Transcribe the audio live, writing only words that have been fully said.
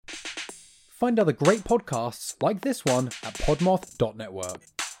Find other great podcasts like this one at podmoth.network.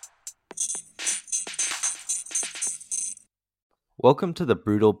 Welcome to the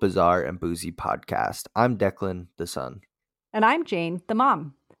Brutal, Bizarre, and Boozy podcast. I'm Declan, the son. And I'm Jane, the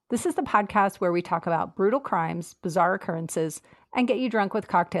mom. This is the podcast where we talk about brutal crimes, bizarre occurrences, and get you drunk with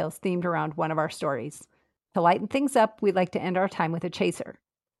cocktails themed around one of our stories. To lighten things up, we'd like to end our time with a chaser.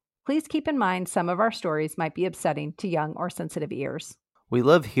 Please keep in mind some of our stories might be upsetting to young or sensitive ears. We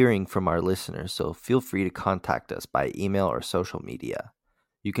love hearing from our listeners, so feel free to contact us by email or social media.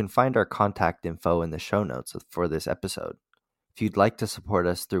 You can find our contact info in the show notes for this episode. If you'd like to support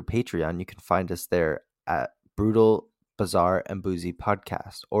us through Patreon, you can find us there at Brutal, Bizarre, and Boozy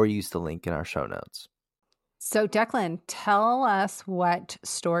Podcast, or use the link in our show notes. So, Declan, tell us what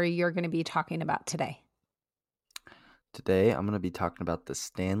story you're going to be talking about today. Today, I'm going to be talking about the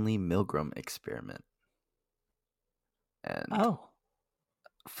Stanley Milgram Experiment. And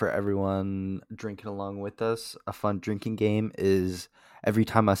for everyone drinking along with us, a fun drinking game is every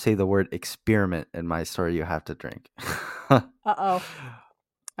time I say the word experiment in my story, you have to drink. Uh-oh.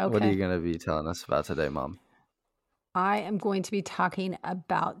 Okay. What are you going to be telling us about today, Mom? I am going to be talking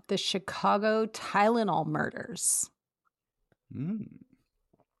about the Chicago Tylenol murders.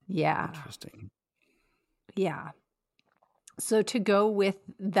 Yeah. Interesting. Yeah. So to go with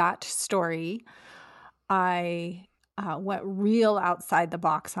that story, I went real outside the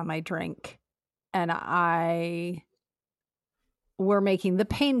box on my drink, and we're making the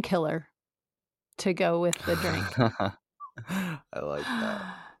Painkiller to go with the drink. I like that.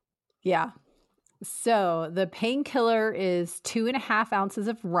 Yeah. So the Painkiller is 2.5 ounces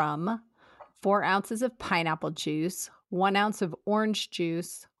of rum, 4 ounces of pineapple juice, 1 ounce of orange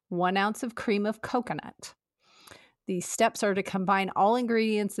juice, 1 ounce of cream of coconut. The steps are to combine all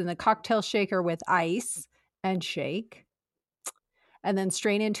ingredients in the cocktail shaker with ice and shake, and then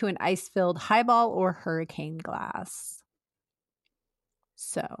strain into an ice-filled highball or hurricane glass.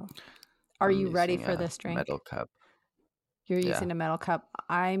 So, are you ready for this drink? Metal cup. You're using a metal cup.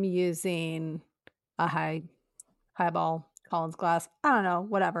 I'm using a highball Collins glass. I don't know,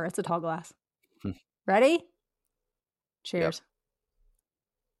 whatever. It's a tall glass. Ready? Cheers.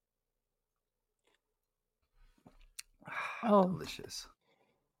 Yep. Oh, delicious.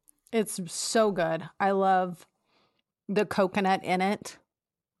 It's so good. I love the coconut in it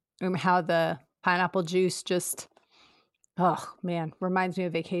and how the pineapple juice just, oh man, reminds me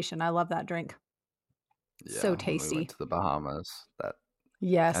of vacation. I love that drink. Yeah, so tasty. When we went to the Bahamas.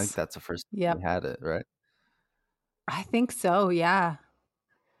 Yes. I think that's the first time we had it, right? I think so, yeah.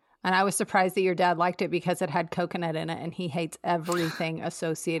 And I was surprised that your dad liked it because it had coconut in it, and he hates everything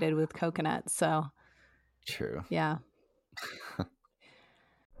associated with coconut. So, true. Yeah.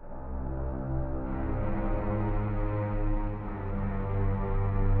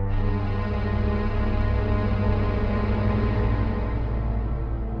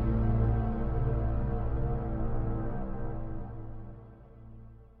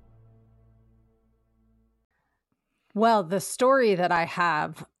 Well, the story that I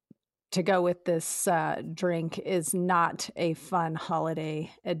have to go with this drink is not a fun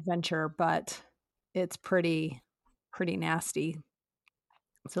holiday adventure, but it's pretty nasty.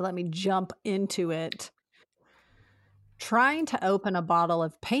 So let me jump into it. Trying to open a bottle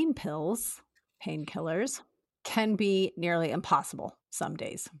of painkillers, can be nearly impossible some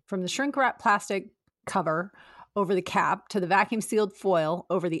days. From the shrink wrap plastic cover over the cap to the vacuum sealed foil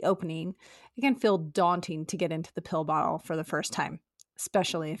over the opening, it can feel daunting to get into the pill bottle for the first time,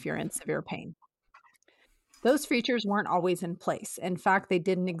 especially if you're in severe pain. Those features weren't always in place. In fact, they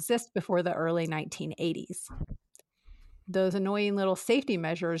didn't exist before the early 1980s. Those annoying little safety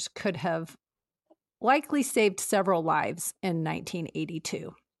measures could have likely saved several lives in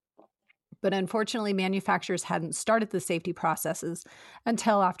 1982. But unfortunately, manufacturers hadn't started the safety processes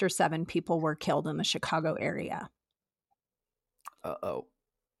until after 7 people were killed in the Chicago area. Uh-oh.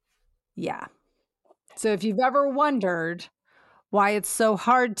 Yeah. So if you've ever wondered why it's so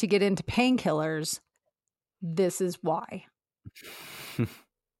hard to get into painkillers, this is why.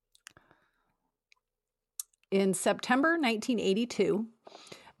 In September 1982,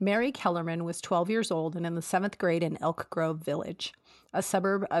 Mary Kellerman was 12 years old and in the 7th grade in Elk Grove Village, a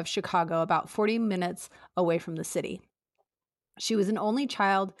suburb of Chicago about 40 minutes away from the city. She was an only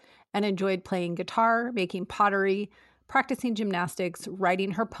child and enjoyed playing guitar, making pottery, practicing gymnastics,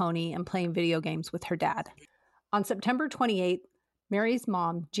 riding her pony, and playing video games with her dad. On September 28th, Mary's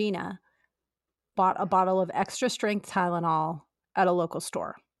mom, Gina, bought a bottle of extra-strength Tylenol at a local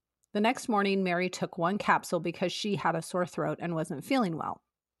store. The next morning, Mary took 1 capsule because she had a sore throat and wasn't feeling well.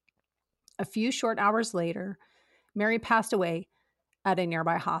 A few short hours later, Mary passed away at a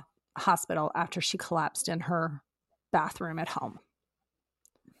nearby hospital after she collapsed in her bathroom at home.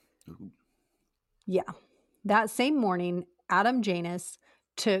 Ooh. Yeah. That same morning, Adam Janus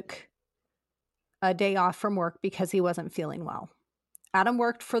took a day off from work because he wasn't feeling well. Adam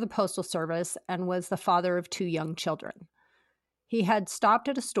worked for the Postal Service and was the father of 2 young children. He had stopped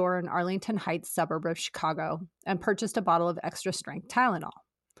at a store in Arlington Heights suburb of Chicago and purchased a bottle of extra-strength Tylenol.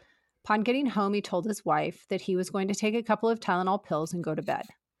 Upon getting home, he told his wife that he was going to take a couple of Tylenol pills and go to bed.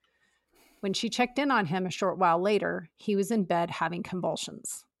 When she checked in on him a short while later, he was in bed having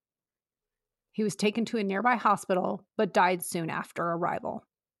convulsions. He was taken to a nearby hospital, but died soon after arrival.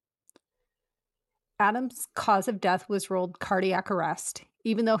 Adam's cause of death was ruled cardiac arrest,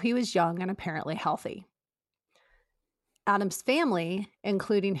 even though he was young and apparently healthy. Adam's family,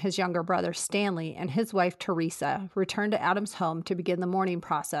 including his younger brother Stanley and his wife Teresa, returned to Adam's home to begin the mourning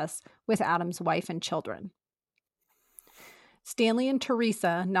process with Adam's wife and children. Stanley and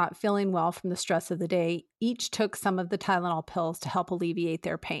Teresa, not feeling well from the stress of the day, each took some of the Tylenol pills to help alleviate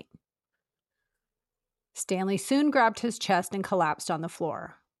their pain. Stanley soon grabbed his chest and collapsed on the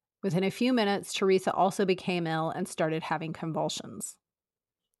floor. Within a few minutes, Teresa also became ill and started having convulsions.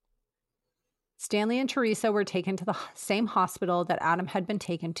 Stanley and Teresa were taken to the same hospital that Adam had been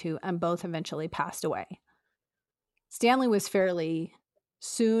taken to, and both eventually passed away. Stanley was fairly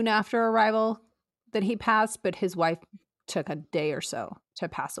soon after arrival that he passed, but his wife took a day or so to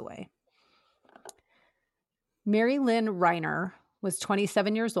pass away. Mary Lynn Reiner was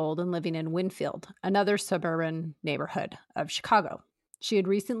 27 years old and living in Winfield, another suburban neighborhood of Chicago. She had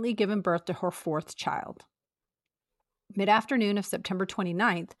recently given birth to her 4th child. Mid-afternoon of September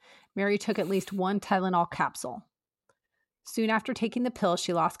 29th, Mary took at least 1 Tylenol capsule. Soon after taking the pill,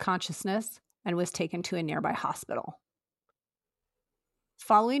 she lost consciousness and was taken to a nearby hospital. The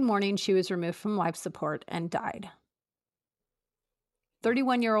following morning, she was removed from life support and died.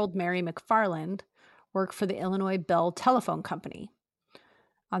 31-year-old Mary McFarland worked for the Illinois Bell Telephone Company.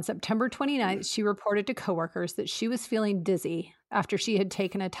 On September 29th, she reported to coworkers that she was feeling dizzy after she had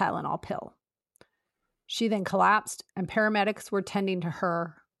taken a Tylenol pill. She then collapsed, and paramedics were tending to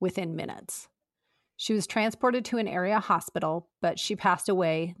her within minutes. She was transported to an area hospital, but she passed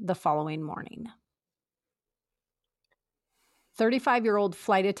away the following morning. 35-year-old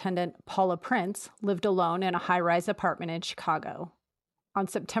flight attendant Paula Prince lived alone in a high-rise apartment in Chicago. On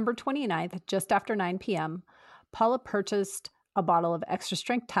September 29th, just after 9 p.m., Paula purchased a bottle of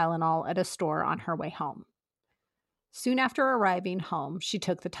extra-strength Tylenol at a store on her way home. Soon after arriving home, she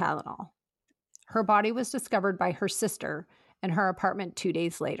took the Tylenol. Her body was discovered by her sister in her apartment 2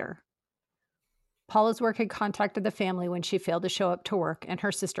 days later. Paula's work had contacted the family when she failed to show up to work, and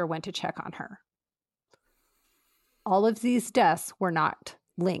her sister went to check on her. All of these deaths were not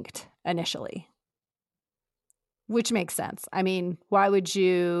linked initially, which makes sense. I mean, why would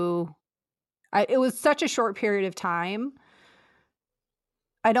you... it was such a short period of time.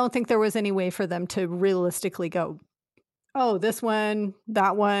 I don't think there was any way for them to realistically go, oh, this one,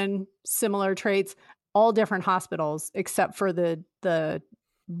 that one, similar traits, all different hospitals, except for the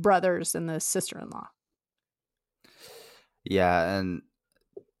brothers and the sister-in-law. Yeah, and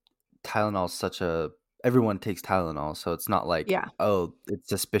Tylenol's everyone takes Tylenol, so it's not like, oh, it's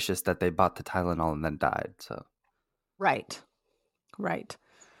suspicious that they bought the Tylenol and then died. So, right.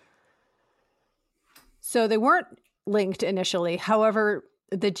 So they weren't linked initially. However,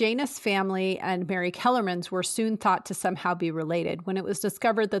 the Janus family and Mary Kellerman's were soon thought to somehow be related when it was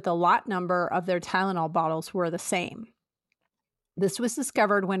discovered that the lot number of their Tylenol bottles were the same. This was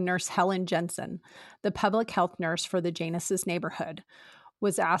discovered when nurse Helen Jensen, the public health nurse for the Janus' neighborhood,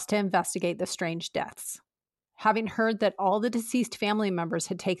 was asked to investigate the strange deaths. Having heard that all the deceased family members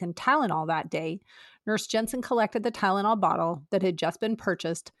had taken Tylenol that day, Nurse Jensen collected the Tylenol bottle that had just been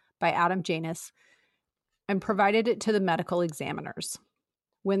purchased by Adam Janus and provided it to the medical examiners.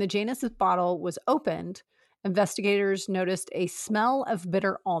 When the Janus' bottle was opened, investigators noticed a smell of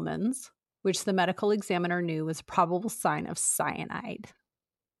bitter almonds, which the medical examiner knew was a probable sign of cyanide.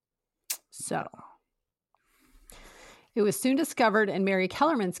 So, it was soon discovered in Mary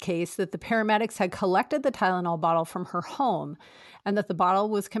Kellerman's case that the paramedics had collected the Tylenol bottle from her home and that the bottle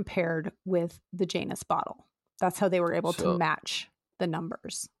was compared with the Janus bottle. That's how they were able to match the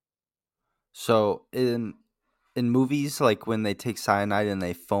numbers. So in movies, like when they take cyanide and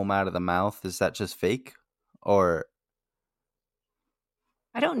they foam out of the mouth, is that just fake? Or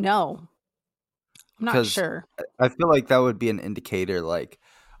I don't know. I'm not sure. I feel like that would be an indicator, like,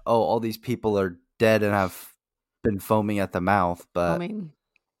 oh, all these people are dead and have been foaming at the mouth, but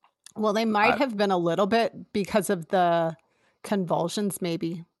well, they might have been a little bit because of the convulsions,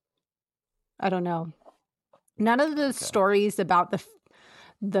 maybe. I don't know. None of the stories about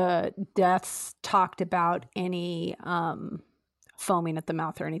the deaths talked about any foaming at the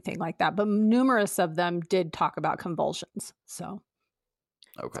mouth or anything like that, but numerous of them did talk about convulsions. So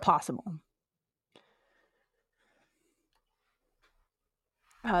it's possible.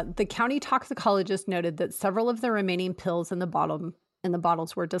 The county toxicologist noted that several of the remaining pills in the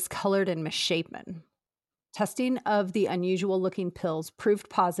bottles were discolored and misshapen. Testing of the unusual-looking pills proved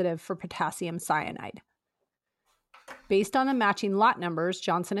positive for potassium cyanide. Based on the matching lot numbers,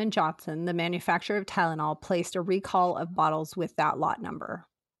 Johnson & Johnson, the manufacturer of Tylenol, placed a recall of bottles with that lot number.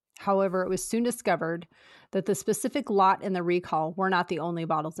 However, it was soon discovered that the specific lot in the recall were not the only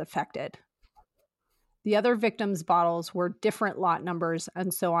bottles affected. The other victims' bottles were different lot numbers,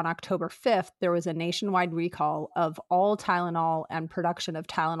 and so on October 5th, there was a nationwide recall of all Tylenol, and production of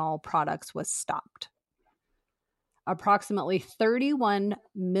Tylenol products was stopped. Approximately 31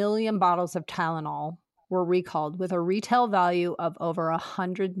 million bottles of Tylenol were recalled with a retail value of over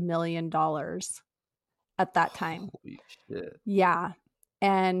 $100 million at that time. Holy shit. Yeah.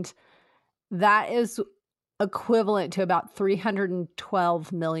 And that is equivalent to about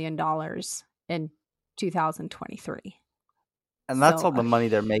 $312 million in 2023. And that's all the money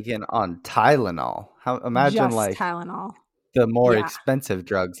they're making on Tylenol. Imagine just like Tylenol. the more expensive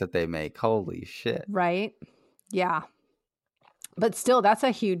drugs that they make. Holy shit. Right? Yeah. But still, that's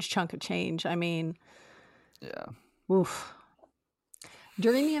a huge chunk of change. I mean, yeah. Oof.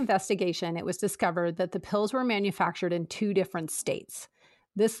 During the investigation, it was discovered that the pills were manufactured in 2 different states.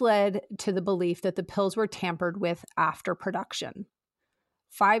 This led to the belief that the pills were tampered with after production.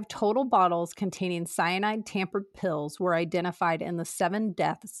 5 total bottles containing cyanide tampered pills were identified in the 7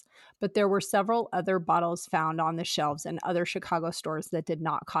 deaths, but there were several other bottles found on the shelves in other Chicago stores that did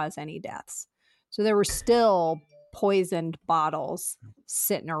not cause any deaths. So there were still poisoned bottles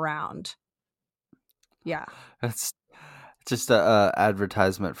sitting around. Yeah. That's just a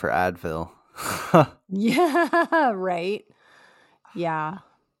advertisement for Advil. Yeah, right. Yeah.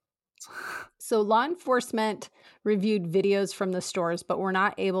 So law enforcement reviewed videos from the stores, but were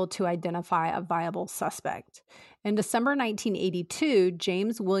not able to identify a viable suspect. In December 1982,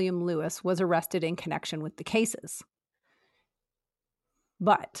 James William Lewis was arrested in connection with the cases.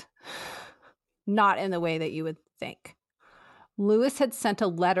 But not in the way that you would think. Lewis had sent a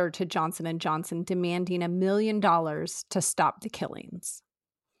letter to Johnson & Johnson demanding $1 million to stop the killings.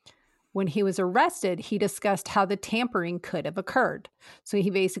 When he was arrested, he discussed how the tampering could have occurred. So he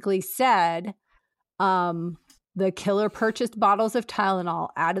basically said, the killer purchased bottles of Tylenol,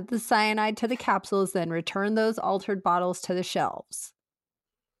 added the cyanide to the capsules, then returned those altered bottles to the shelves.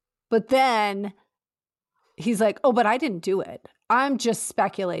 But then he's like, oh, but I didn't do it. I'm just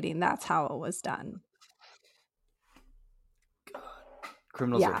speculating that's how it was done. God.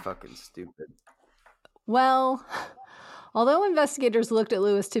 Criminals are fucking stupid. Well, although investigators looked at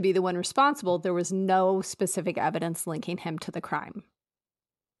Lewis to be the one responsible, there was no specific evidence linking him to the crime.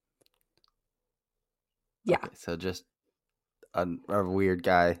 Yeah. Okay, so just a weird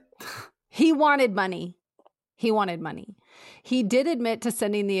guy. He wanted money. He did admit to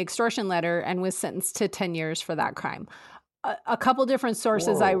sending the extortion letter and was sentenced to 10 years for that crime. A couple different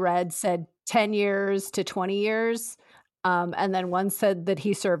sources I read said 10 years to 20 years. And then one said that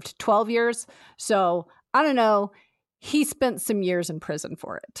he served 12 years. So I don't know. He spent some years in prison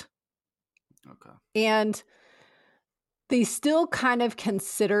for it. Okay. And they still kind of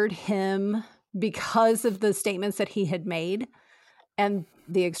considered him, because of the statements that he had made and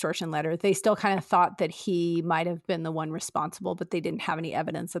the extortion letter, they still kind of thought that he might have been the one responsible, but they didn't have any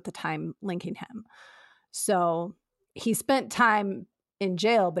evidence at the time linking him. So he spent time in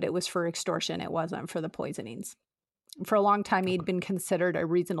jail, but it was for extortion. It wasn't for the poisonings. For a long time, he'd been considered a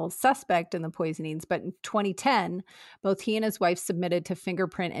reasonable suspect in the poisonings, but in 2010, both he and his wife submitted to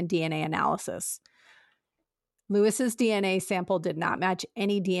fingerprint and DNA analysis. Lewis's DNA sample did not match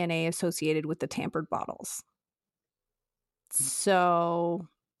any DNA associated with the tampered bottles. So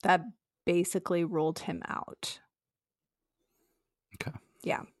that basically ruled him out. Okay.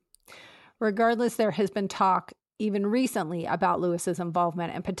 Yeah. Regardless, there has been talk even recently about Lewis's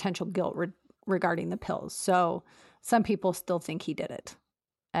involvement and potential guilt regarding the pills. So some people still think he did it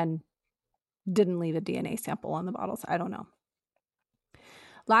and didn't leave a DNA sample on the bottles. I don't know.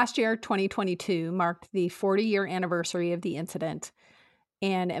 Last year, 2022, marked the 40-year anniversary of the incident,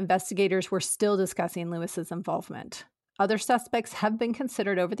 and investigators were still discussing Lewis's involvement. Other suspects have been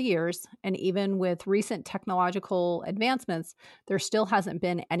considered over the years, and even with recent technological advancements, there still hasn't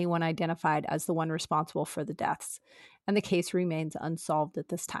been anyone identified as the one responsible for the deaths, and the case remains unsolved at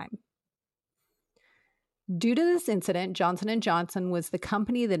this time. Due to this incident, Johnson & Johnson was the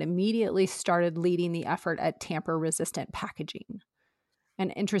company that immediately started leading the effort at tamper-resistant packaging. an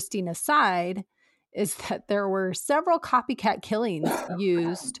interesting aside is that there were several copycat killings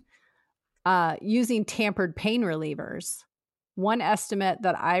using tampered pain relievers. One estimate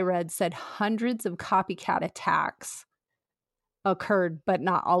that I read said hundreds of copycat attacks occurred, but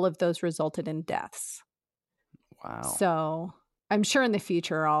not all of those resulted in deaths. Wow. So I'm sure in the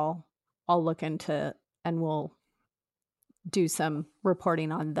future I'll look into and we'll do some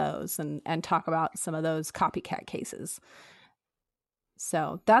reporting on those and talk about some of those copycat cases.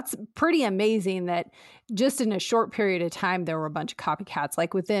 So that's pretty amazing that just in a short period of time, there were a bunch of copycats,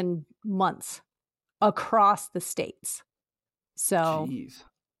 like within months across the states. So, Jeez.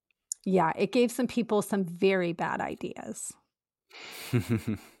 Yeah, it gave some people some very bad ideas.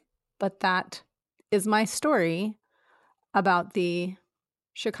 But that is my story about the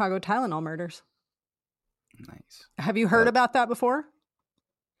Chicago Tylenol murders. Nice. Have you heard about that before?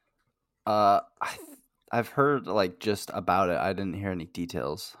 I've heard like just about it. I didn't hear any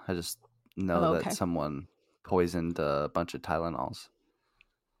details. I just know that someone poisoned a bunch of Tylenols.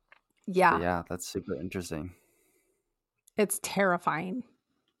 Yeah. But yeah, that's super interesting. It's terrifying.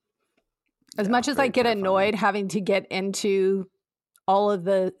 As much as I get annoyed having to get into all of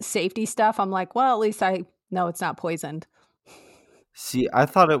the safety stuff, I'm like, well, at least I know it's not poisoned. See, I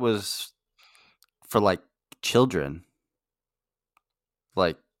thought it was for like children.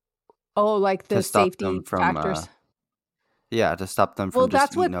 Like, like the safety from, factors. to stop them from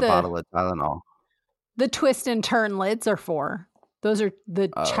just eating a bottle of Tylenol. The twist and turn lids are for. Those are the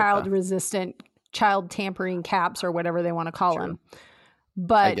child-resistant, child-tampering caps or whatever they want to call them.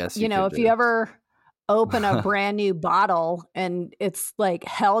 But, if you ever open a brand new bottle and it's like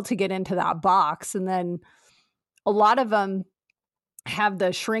hell to get into that box, and then a lot of them have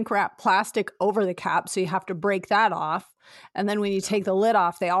the shrink wrap plastic over the cap, so you have to break that off. And then when you take the lid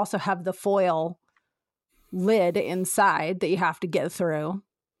off, they also have the foil lid inside that you have to get through.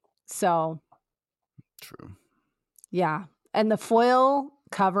 So true. Yeah. And the foil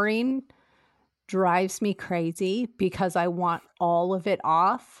covering drives me crazy because I want all of it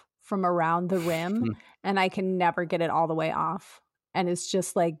off from around the rim and I can never get it all the way off. And it's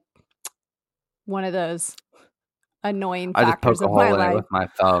just like one of those annoying factors of my life. I just poke a hole in it with my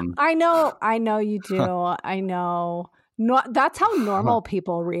thumb. I know you do. I know. That's how normal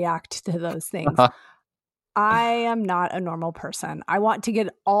people react to those things. I am not a normal person. I want to get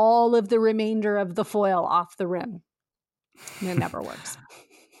all of the remainder of the foil off the rim. And it never works.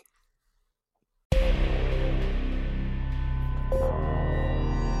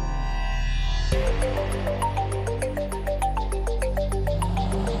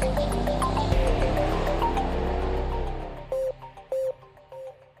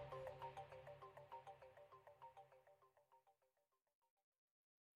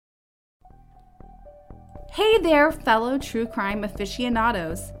 Hey there, fellow true crime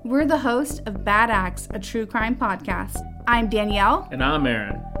aficionados. We're the host of Bad Acts, a true crime podcast. I'm Danielle. And I'm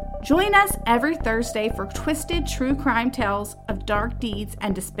Aaron. Join us every Thursday for twisted true crime tales of dark deeds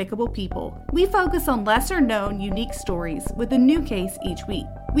and despicable people. We focus on lesser-known, unique stories with a new case each week.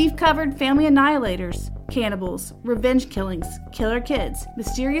 We've covered family annihilators, cannibals, revenge killings, killer kids,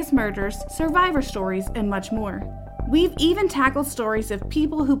 mysterious murders, survivor stories, and much more. We've even tackled stories of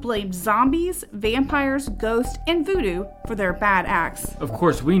people who blamed zombies, vampires, ghosts, and voodoo for their bad acts. Of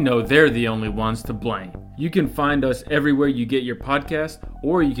course, we know they're the only ones to blame. You can find us everywhere you get your podcast,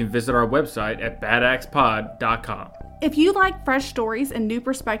 or you can visit our website at badactspod.com. If you like fresh stories and new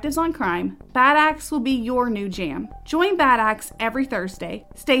perspectives on crime, Bad Acts will be your new jam. Join Bad Acts every Thursday.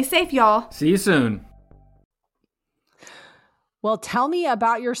 Stay safe, y'all. See you soon. Well, tell me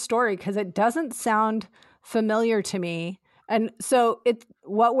about your story, because it doesn't sound familiar to me. And so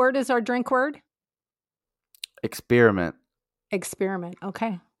what word is our drink word? Experiment.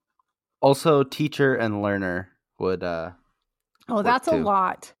 Okay. Also, teacher and learner would that's a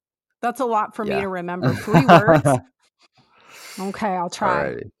lot. That's a lot for me to remember. 3 words. Okay, I'll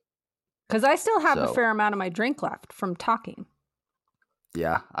try. Because I still have a fair amount of my drink left from talking.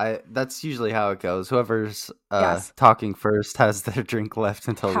 Yeah, that's usually how it goes. Whoever's talking first has their drink left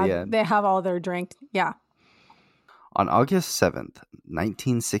until the end. They have all their drink. Yeah. On August 7th,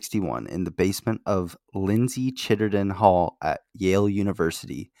 1961, in the basement of Lindsay Chittenden Hall at Yale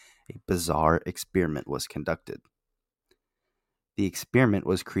University, a bizarre experiment was conducted. The experiment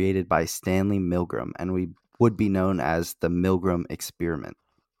was created by Stanley Milgram and would be known as the Milgram Experiment.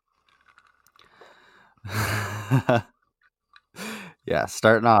 Yeah,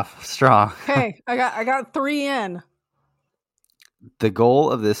 starting off strong. Hey, I got 3 in. The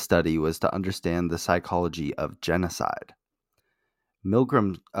goal of this study was to understand the psychology of genocide.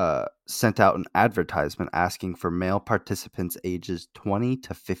 Milgram sent out an advertisement asking for male participants ages 20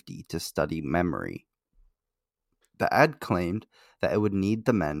 to 50 to study memory. The ad claimed that it would need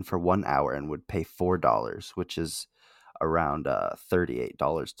the men for 1 hour and would pay $4, which is around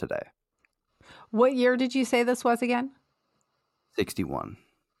 $38 today. What year did you say this was again? 61.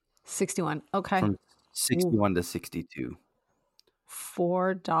 61. Okay. From 61 to 62.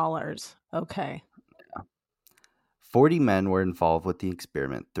 $4. Okay. 40 men were involved with the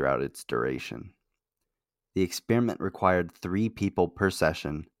experiment throughout its duration. The experiment required 3 people per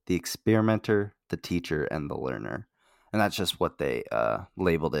session: the experimenter, the teacher, and the learner. And that's just what they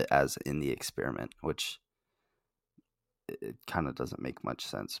labeled it as in the experiment, which it kind of doesn't make much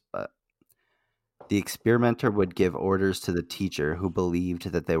sense. But the experimenter would give orders to the teacher, who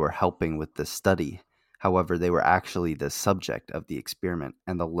believed that they were helping with the study. However, they were actually the subject of the experiment,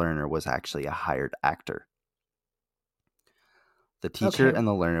 and the learner was actually a hired actor. The teacher Okay. and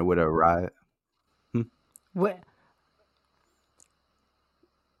the learner would arrive. What?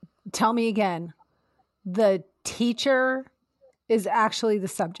 Tell me again. The teacher is actually the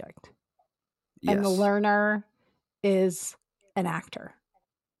subject, and the Yes. learner is an actor.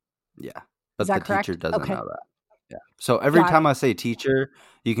 Yeah. Is But that the correct? teacher doesn't Okay. know that. Yeah. So every Got time I say teacher,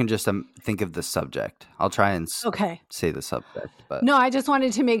 you can just think of the subject. I'll try and Okay. say the subject, but No, I just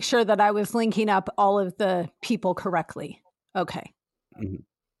wanted to make sure that I was linking up all of the people correctly. Okay. Mhm.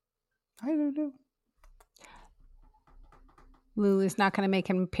 I don't know. Lulu's not going to make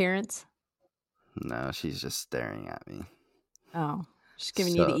an appearance. No, she's just staring at me. Oh, she's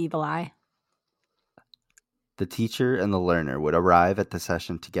giving you the So- evil eye. The teacher and the learner would arrive at the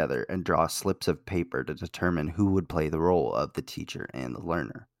session together and draw slips of paper to determine who would play the role of the teacher and the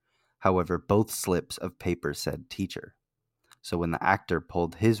learner. However, both slips of paper said teacher. So when the actor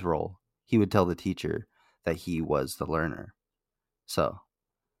pulled his role, he would tell the teacher that he was the learner. So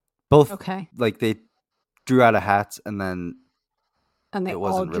both, Okay. like, they drew out of hats, and then And they it all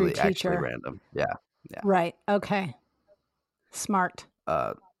wasn't drew really actually teacher. random. Yeah. Right. Okay. Smart.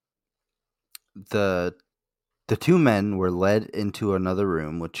 The 2 men were led into another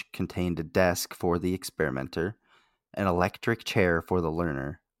room, which contained a desk for the experimenter, an electric chair for the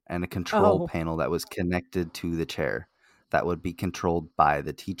learner, and a control Oh. panel that was connected to the chair that would be controlled by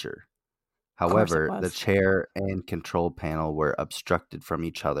the teacher. Of course it However, the was. chair and control panel were obstructed from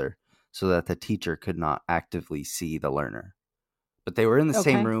each other so that the teacher could not actively see the learner. But they were in the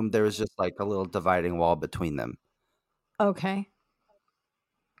same Okay. room. There was just like a little dividing wall between them. Okay.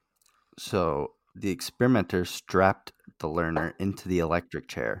 So the experimenter strapped the learner into the electric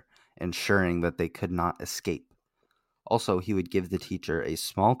chair, ensuring that they could not escape. Also, he would give the teacher a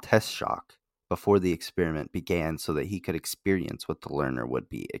small test shock before the experiment began so that he could experience what the learner would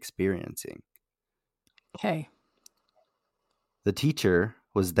be experiencing. Okay. The teacher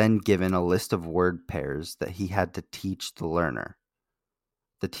was then given a list of word pairs that he had to teach the learner.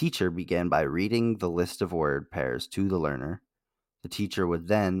 The teacher began by reading the list of word pairs to the learner. The teacher would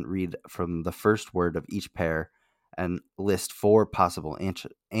then read from the first word of each pair and list 4 possible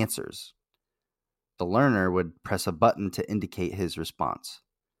answers. The learner would press a button to indicate his response.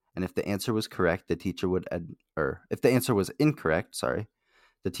 And if the answer was correct, the teacher would if the answer was incorrect,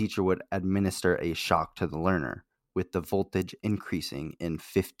 the teacher would administer a shock to the learner, with the voltage increasing in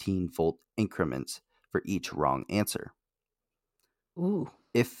 15-volt increments for each wrong answer. Ooh.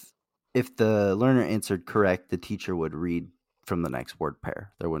 If the learner answered correct, the teacher would read from the next word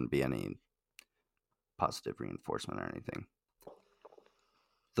pair. There wouldn't be any positive reinforcement or anything.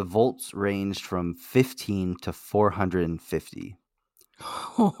 The volts ranged from 15 to 450.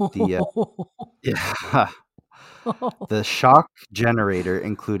 The shock generator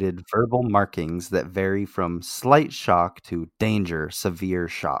included verbal markings that vary from slight shock to danger, severe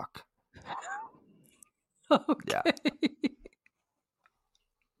shock. Okay.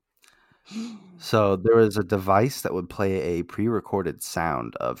 So there was a device that would play a pre-recorded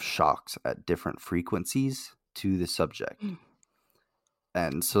sound of shocks at different frequencies to the subject.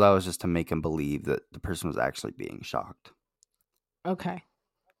 And so that was just to make him believe that the person was actually being shocked. Okay.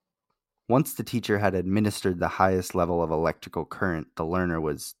 Once the teacher had administered the highest level of electrical current, the learner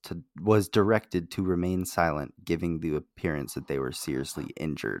was directed to remain silent, giving the appearance that they were seriously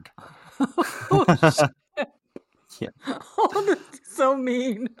injured. Oh, shit. Yeah. Oh, that's so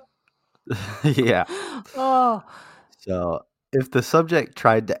mean. Yeah. Oh. So if the subject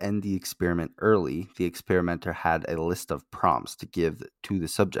tried to end the experiment early, the experimenter had a list of prompts to give to the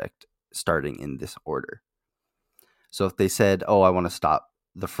subject, starting in this order. So if they said, "Oh, I want to stop,"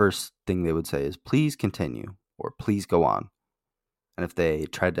 the first thing they would say is, "Please continue," or "Please go on." And if they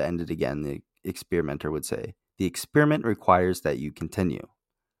tried to end it again, the experimenter would say, The experiment requires that you continue.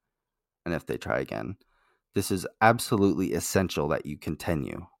 And if they try again, this is absolutely essential that you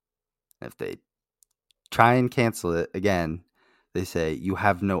continue. If they try and cancel it again, they say, you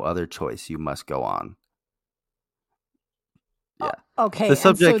have no other choice. You must go on. Yeah. Okay. The And so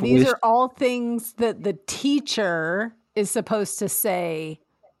subject these wished- are all things that the teacher is supposed to say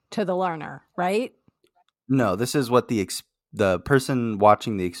to the learner, right? No, this is what the person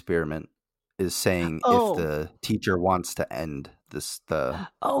watching the experiment is saying if Oh. the teacher wants to end the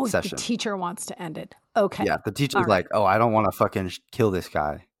Oh, if the session. teacher wants to end it. Okay. Yeah, the teacher's All right. like, oh, I don't want to fucking kill this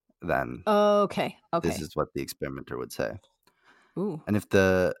guy. Then Okay. this is what the experimenter would say. Ooh. And if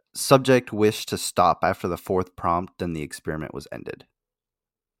the subject wished to stop after the fourth prompt, then the experiment was ended.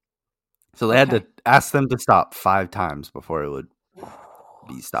 So they had to ask them to stop 5 times before it would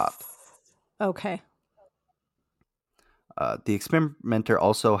be stopped. Okay. The experimenter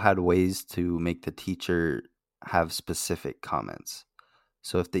also had ways to make the teacher have specific comments.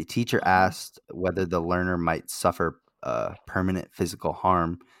 So if the teacher asked whether the learner might suffer permanent physical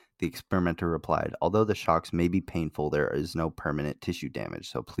harm, the experimenter replied, although the shocks may be painful, there is no permanent tissue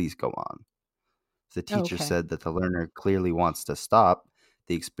damage, so please go on. If the teacher said that the learner clearly wants to stop,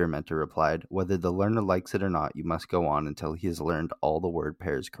 the experimenter replied, whether the learner likes it or not, you must go on until he has learned all the word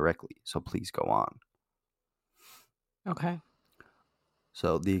pairs correctly, so please go on. Okay.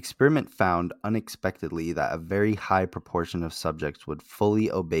 So the experiment found unexpectedly that a very high proportion of subjects would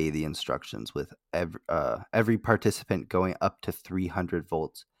fully obey the instructions, with every participant going up to 300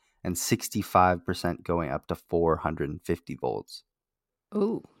 volts and 65% going up to 450 volts.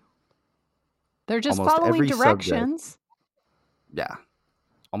 Ooh. They're just Almost following every directions. Yeah.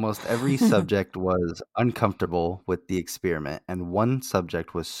 Almost every subject was uncomfortable with the experiment, and one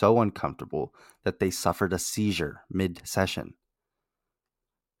subject was so uncomfortable that they suffered a seizure mid-session.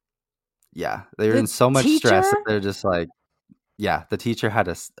 Yeah, they were in so much stress that they're just like, yeah, the teacher had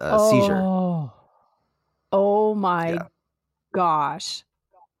a seizure. Oh my gosh.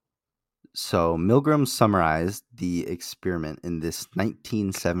 So Milgram summarized the experiment in this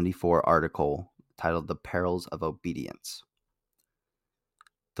 1974 article titled The Perils of Obedience.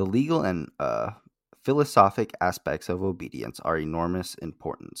 The legal and philosophic aspects of obedience are enormous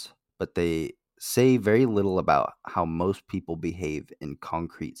importance, but they say very little about how most people behave in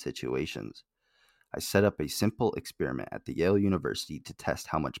concrete situations. I set up a simple experiment at the Yale University to test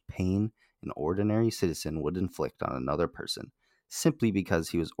how much pain an ordinary citizen would inflict on another person, simply because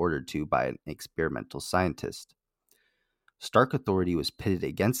he was ordered to by an experimental scientist. Stark authority was pitted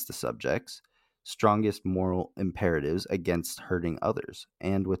against the subjects, strongest moral imperatives against hurting others,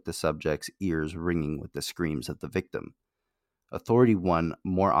 and with the subject's ears ringing with the screams of the victim. Authority won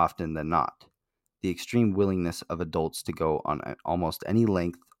more often than not. The extreme willingness of adults to go on almost any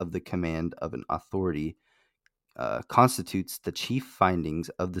length of the command of an authority constitutes the chief findings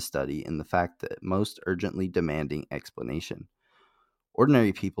of the study in the fact that most urgently demanding explanation.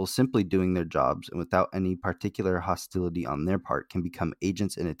 Ordinary people simply doing their jobs and without any particular hostility on their part can become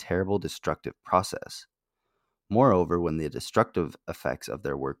agents in a terrible destructive process. Moreover, when the destructive effects of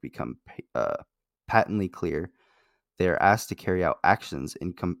their work become patently clear, they are asked to carry out actions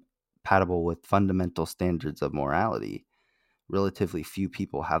incompatible with fundamental standards of morality. Relatively few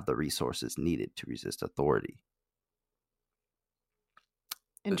people have the resources needed to resist authority.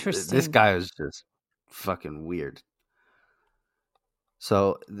 Interesting. This guy is just fucking weird.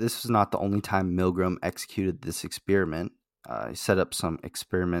 So this was not the only time Milgram executed this experiment. He set up some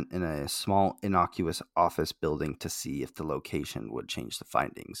experiment in a small, innocuous office building to see if the location would change the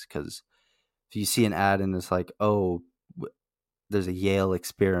findings. Because if you see an ad and it's like, oh, there's a Yale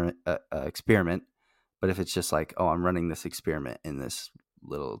experiment, but if it's just like, oh, I'm running this experiment in this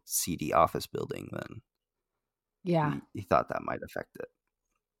little seedy office building, then he thought that might affect it.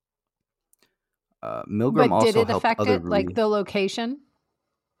 Milgram but also did it helped affect other it, like the location?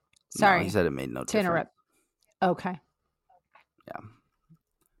 Sorry, no, he said it made no to difference. interrupt. Okay. Yeah.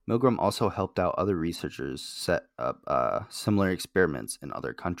 Milgram also helped out other researchers set up similar experiments in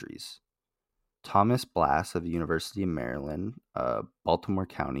other countries. Thomas Blass of the University of Maryland, Baltimore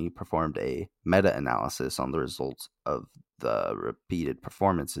County, performed a meta-analysis on the results of the repeated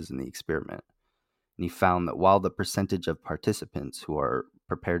performances in the experiment. And he found that while the percentage of participants who are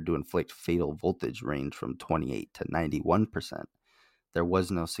prepared to inflict fatal voltage ranged from 28 to 91%, there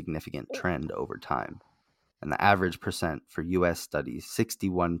was no significant trend over time. And the average percent for U.S. studies,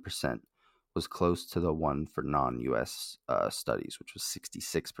 61%, was close to the one for non-U.S. Studies, which was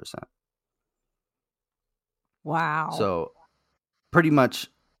 66%. Wow. So pretty much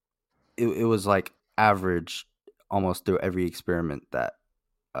it was like average almost through every experiment that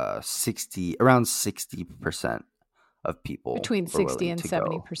around 60% of people between were 60 willing and to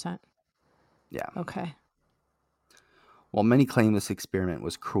 70%. go. Yeah. Okay. While many claim this experiment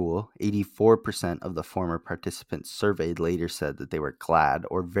was cruel, 84% of the former participants surveyed later said that they were glad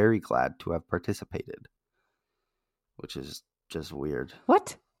or very glad to have participated, which is just weird.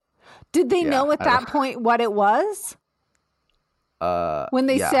 What? Did they know at that point what it was? When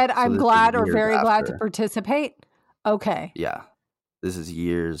they said, I'm glad or very glad to participate? Okay. Yeah. This is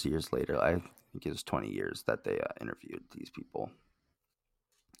years later. I think it was 20 years that they interviewed these people.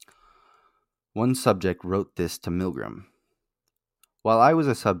 One subject wrote this to Milgram. While I was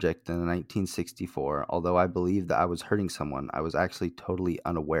a subject in 1964, although I believed that I was hurting someone, I was actually totally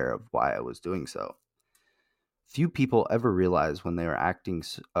unaware of why I was doing so. Few people ever realize when they are acting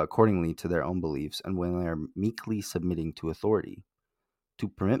accordingly to their own beliefs and when they are meekly submitting to authority. To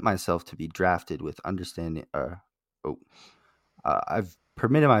permit myself to be drafted with understanding, I've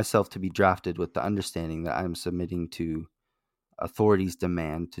permitted myself to be drafted with the understanding that I am submitting to authority's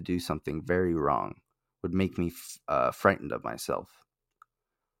demand to do something very wrong would make me frightened of myself.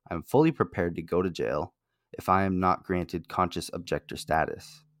 I am fully prepared to go to jail if I am not granted conscious objector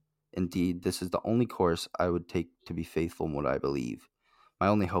status. Indeed, this is the only course I would take to be faithful in what I believe. My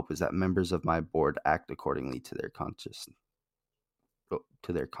only hope is that members of my board act accordingly to their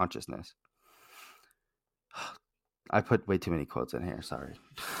consciousness. I put way too many quotes in here, sorry.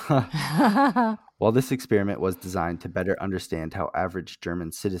 While this experiment was designed to better understand how average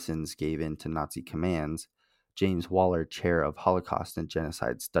German citizens gave in to Nazi commands, James Waller, chair of Holocaust and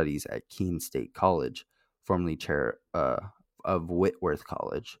Genocide Studies at Keene State College, formerly chair of Whitworth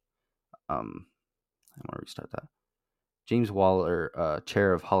College. I want to restart that. James Waller,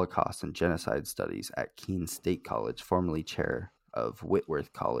 chair of Holocaust and Genocide Studies at Keene State College, formerly chair of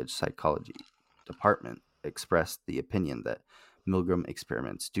Whitworth College Psychology Department, expressed the opinion that Milgram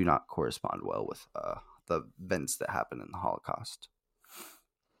experiments do not correspond well with the events that happened in the Holocaust.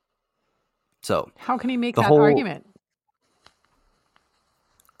 So, how can he make that argument?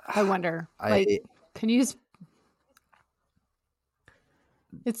 I wonder. Can you just...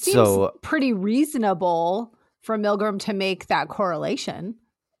 It seems pretty reasonable for Milgram to make that correlation.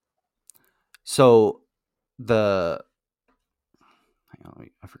 So, hang on,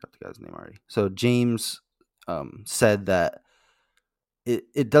 I forgot the guy's name already. So, James said that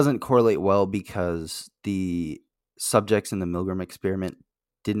it doesn't correlate well because the subjects in the Milgram experiment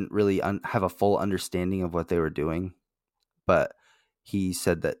didn't really have a full understanding of what they were doing. But he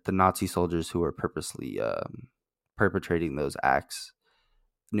said that the Nazi soldiers who were purposely perpetrating those acts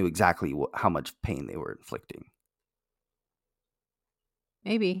knew exactly how much pain they were inflicting.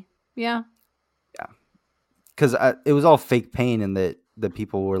 Maybe. Yeah. Yeah. Because it was all fake pain, and that the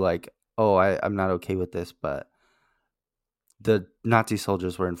people were like, oh, I'm not okay with this. But the Nazi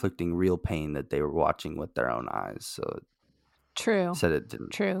soldiers were inflicting real pain that they were watching with their own eyes. So true. Said it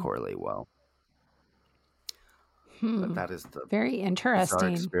didn't correlate well. But that is the very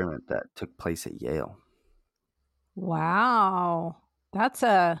interesting experiment that took place at Yale. Wow. There's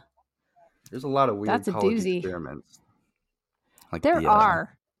a lot of weird college experiments. Like there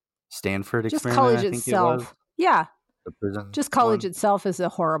are. Stanford just experiment, college I think itself. It was. Yeah. The prison just college itself is a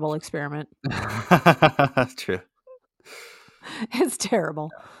horrible experiment. True. It's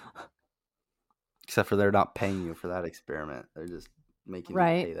terrible. Yeah. Except for they're not paying you for that experiment. They're just making you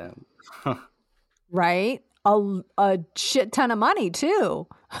pay them. Right? A shit ton of money, too.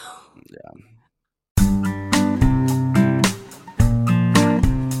 Yeah.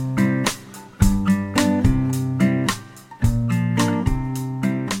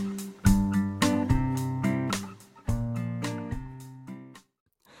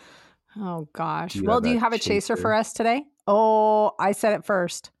 Oh, gosh. Do you have a chaser for us today? Oh, I said it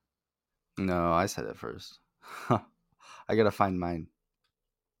first. No, I said it first. I got to find mine.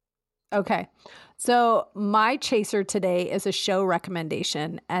 Okay. So my chaser today is a show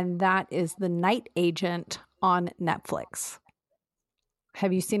recommendation, and that is The Night Agent on Netflix.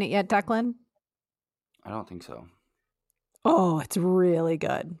 Have you seen it yet, Declan? I don't think so. Oh, it's really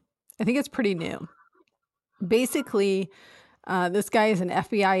good. I think it's pretty new. Basically, this guy is an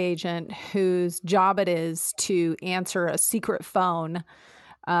FBI agent whose job it is to answer a secret phone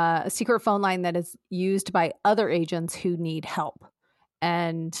line that is used by other agents who need help.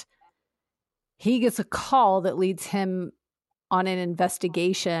 And he gets a call that leads him on an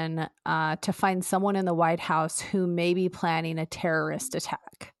investigation to find someone in the White House who may be planning a terrorist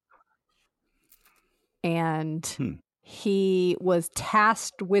attack. And he was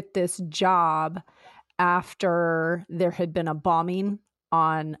tasked with this job after there had been a bombing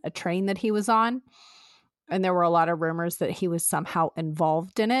on a train that he was on. And there were a lot of rumors that he was somehow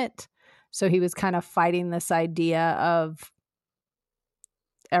involved in it. So he was kind of fighting this idea of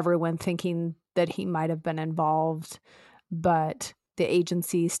everyone thinking that he might have been involved, but the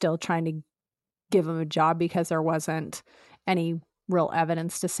agency still trying to give him a job because there wasn't any real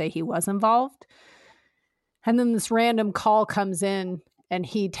evidence to say he was involved. And then this random call comes in and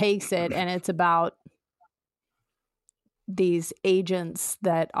he takes it, and it's about these agents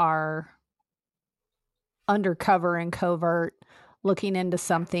that are undercover and covert looking into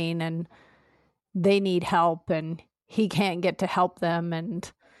something, and they need help and he can't get to help them.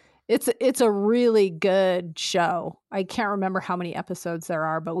 And it's a really good show. I can't remember how many episodes there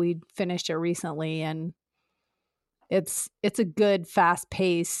are, but we finished it recently, and it's a good,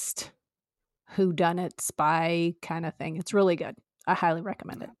 fast-paced whodunit spy kind of thing. It's really good. I highly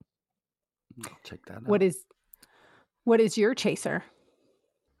recommend it. I'll check that out. What is your chaser?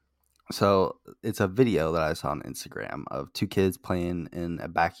 So it's a video that I saw on Instagram of two kids playing in a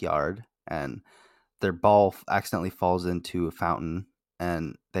backyard, and their ball accidentally falls into a fountain,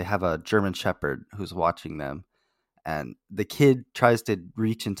 and they have a German Shepherd who's watching them. And the kid tries to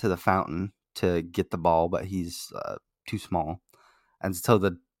reach into the fountain to get the ball, but he's too small. And so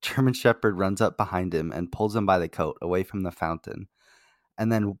the German Shepherd runs up behind him and pulls him by the coat away from the fountain,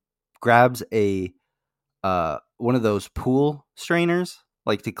 and then grabs a one of those pool strainers,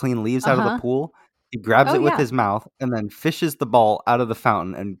 like to clean leaves out of the pool. He grabs it with his mouth and then fishes the ball out of the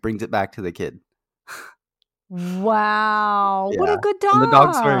fountain and brings it back to the kid. Wow. What a good dog. And the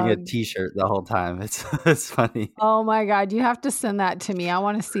dog's wearing a t-shirt the whole time. It's funny. Oh my God. You have to send that to me. I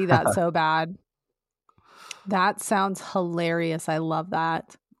want to see that so bad. That sounds hilarious. I love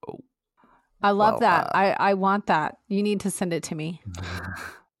that. I love that. I want that. You need to send it to me.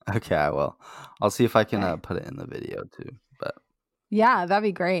 Okay, I will. I'll see if I can put it in the video too. But yeah, that'd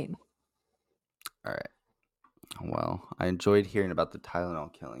be great. All right. Well, I enjoyed hearing about the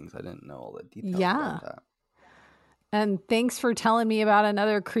Tylenol killings. I didn't know all the details about that. And thanks for telling me about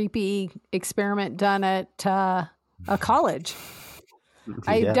another creepy experiment done at a college.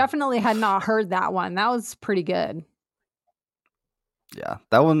 I definitely had not heard that one. That was pretty good. Yeah,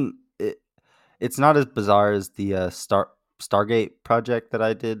 that one, it's not as bizarre as the Stargate project that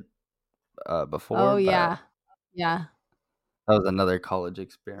I did before. Oh, yeah. Yeah. That was another college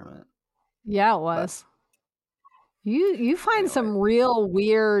experiment. Yeah, it was. But you find some real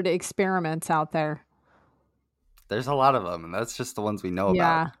weird experiments out there. There's a lot of them, and that's just the ones we know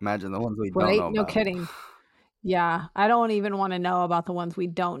about. Imagine the ones we don't know about. No kidding. Yeah, I don't even want to know about the ones we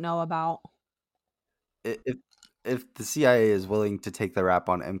don't know about. If the CIA is willing to take the rap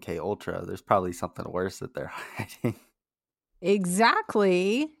on MK Ultra, there's probably something worse that they're hiding.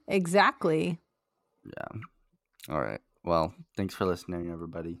 Exactly. Yeah. All right. Well, thanks for listening,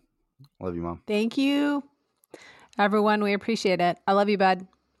 everybody. Love you, Mom. Thank you, everyone. We appreciate it. I love you, bud.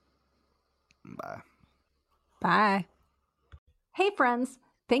 Bye. Bye. Hey, friends.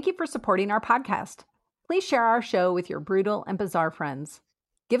 Thank you for supporting our podcast. Please share our show with your brutal and bizarre friends.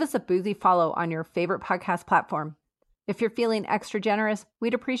 Give us a boozy follow on your favorite podcast platform. If you're feeling extra generous,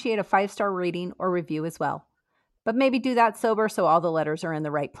 we'd appreciate a 5-star rating or review as well. But maybe do that sober so all the letters are in the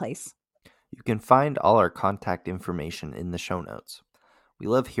right place. You can find all our contact information in the show notes. We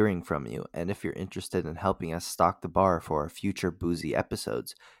love hearing from you, and if you're interested in helping us stock the bar for our future boozy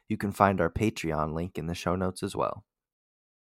episodes, you can find our Patreon link in the show notes as well.